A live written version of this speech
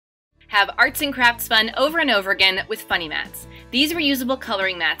Have arts and crafts fun over and over again with Funny Mats. These reusable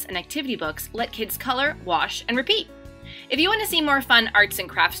coloring mats and activity books let kids color, wash, and repeat. If you want to see more fun arts and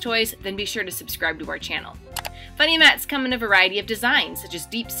crafts toys, then be sure to subscribe to our channel. Funny Mats come in a variety of designs, such as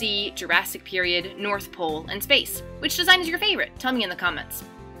Deep Sea, Jurassic Period, North Pole, and Space. Which design is your favorite? Tell me in the comments.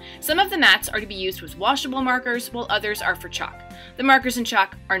 Some of the mats are to be used with washable markers, while others are for chalk. The markers and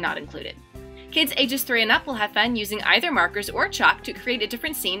chalk are not included. Kids ages 3 and up will have fun using either markers or chalk to create a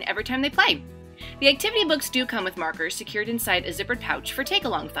different scene every time they play. The activity books do come with markers secured inside a zippered pouch for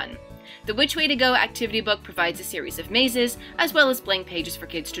take-along fun. The Which Way to Go activity book provides a series of mazes, as well as blank pages for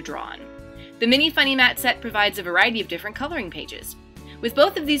kids to draw on. The mini Funny Mat set provides a variety of different coloring pages. With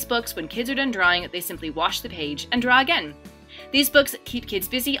both of these books, when kids are done drawing, they simply wash the page and draw again. These books keep kids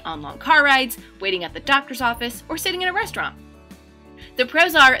busy on long car rides, waiting at the doctor's office, or sitting in a restaurant. The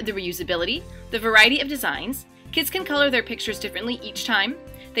pros are the reusability, the variety of designs, kids can color their pictures differently each time,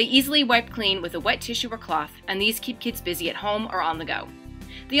 they easily wipe clean with a wet tissue or cloth, and these keep kids busy at home or on the go.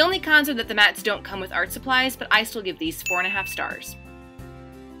 The only cons are that the mats don't come with art supplies, but I still give these 4.5 stars.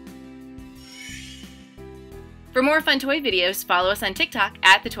 For more fun toy videos, follow us on TikTok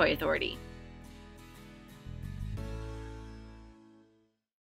at The Toy Authority.